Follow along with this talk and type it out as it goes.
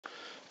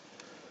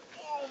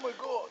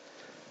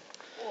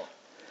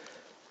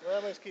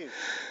grab my skis.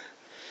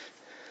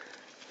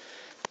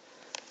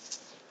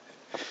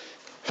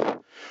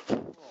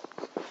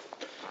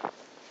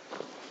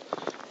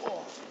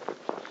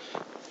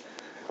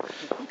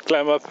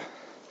 Climb up.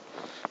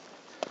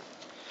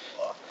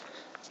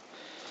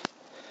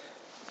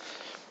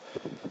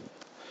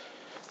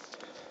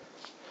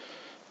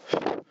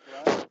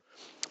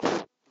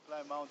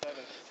 Climb Mount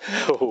Everest.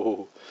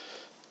 Oh.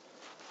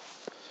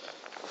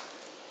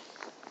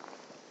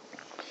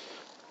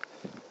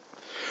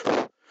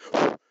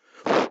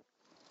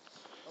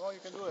 Come on, you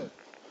can do it.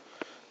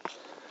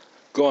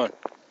 Go on.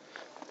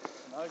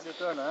 Now it's your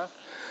turn, huh?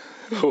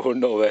 Oh,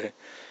 no way.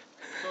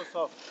 So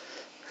soft.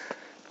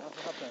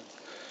 Nothing happened.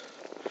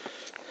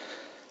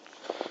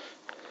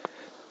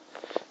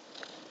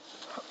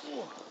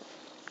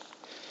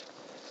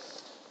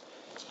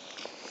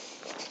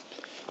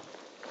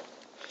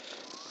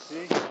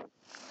 See?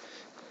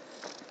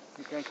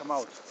 You can come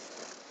out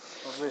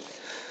of this.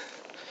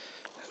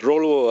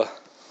 Roll over.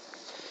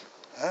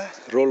 Huh?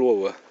 Roll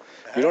over.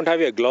 You don't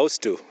have your gloves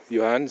too.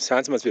 Your hands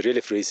must be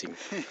really freezing.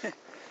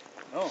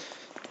 No.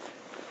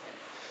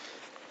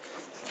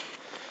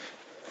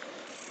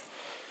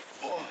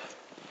 Oh.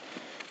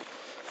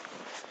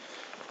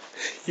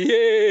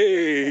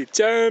 Yay!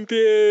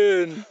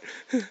 Champion!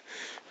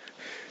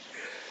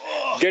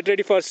 Oh. Get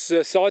ready for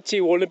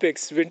Sochi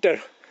Olympics, Winter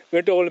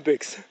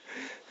Olympics.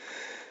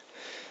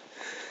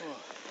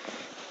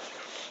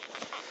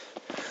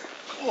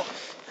 Oh.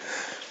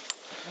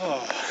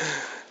 Oh.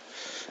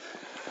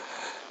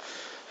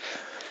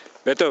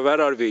 Mateeo, where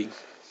are we?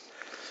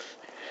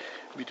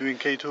 Between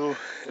K2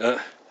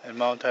 and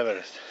Mount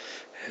Everest.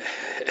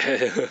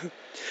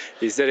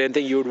 Is there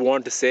anything you would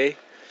want to say?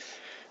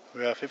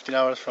 We are 15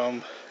 hours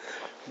from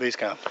base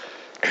camp.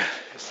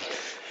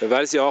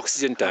 Where is your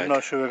oxygen tank? I'm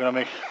not sure we're gonna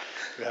make.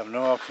 We have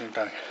no oxygen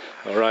tank.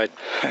 All right.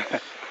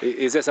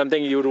 Is there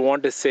something you would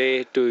want to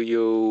say to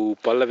you,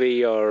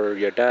 Pallavi, or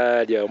your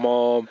dad, your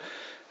mom?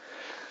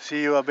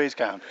 See you at base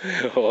camp.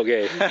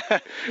 Okay.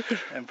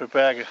 And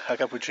prepare a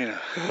cappuccino.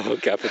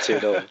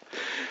 Cappuccino.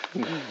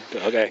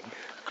 Okay.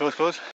 Close.